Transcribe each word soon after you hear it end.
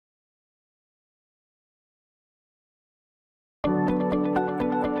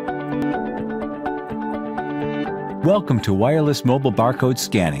Welcome to wireless mobile barcode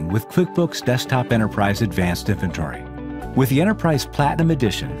scanning with QuickBooks Desktop Enterprise Advanced Inventory. With the Enterprise Platinum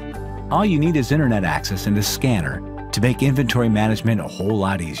Edition, all you need is internet access and a scanner to make inventory management a whole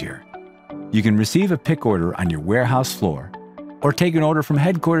lot easier. You can receive a pick order on your warehouse floor or take an order from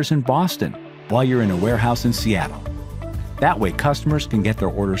headquarters in Boston while you're in a warehouse in Seattle. That way, customers can get their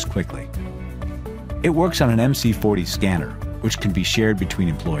orders quickly. It works on an MC40 scanner, which can be shared between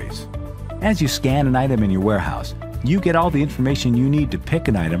employees. As you scan an item in your warehouse, you get all the information you need to pick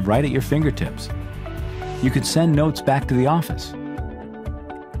an item right at your fingertips. You can send notes back to the office.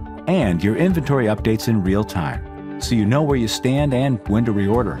 And your inventory updates in real time, so you know where you stand and when to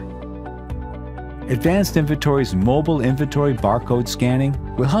reorder. Advanced Inventory's mobile inventory barcode scanning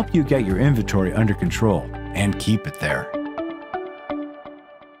will help you get your inventory under control and keep it there.